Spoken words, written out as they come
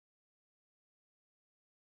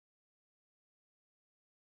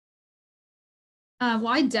Well,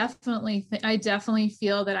 I definitely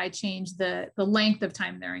feel that I changed the length of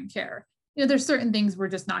time they're in care. There's certain things we're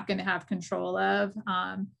just not going to have control of.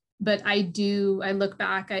 But I look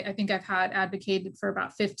back, I think I've had advocated for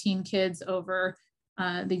about 15 kids over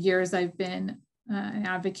the years I've been an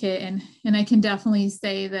advocate. And I can definitely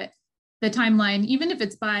say that the timeline, even if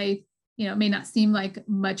it's by, it may not seem like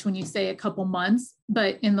much when you say a couple months,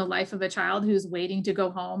 but in the life of a child who's waiting to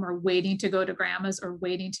go home or waiting to go to grandma's or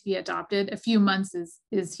waiting to be adopted, a few months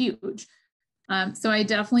is huge. So I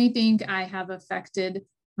definitely think I have affected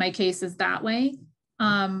my cases that way.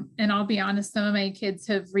 And I'll be honest, some of my kids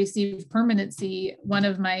have received permanency. One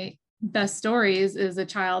of my best stories is a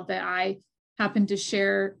child that I happened to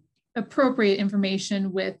share appropriate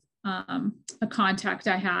information with a contact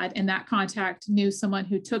I had, and that contact knew someone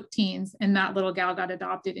who took teens, and that little gal got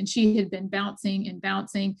adopted, and she had been bouncing and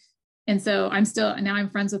bouncing. And so I'm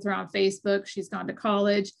friends with her on Facebook. She's gone to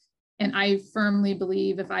college. And I firmly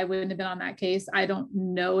believe if I wouldn't have been on that case, I don't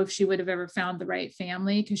know if she would have ever found the right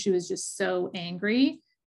family, because she was just so angry.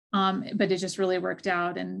 But it just really worked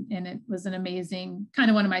out. And it was an amazing,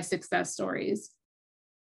 kind of one of my success stories.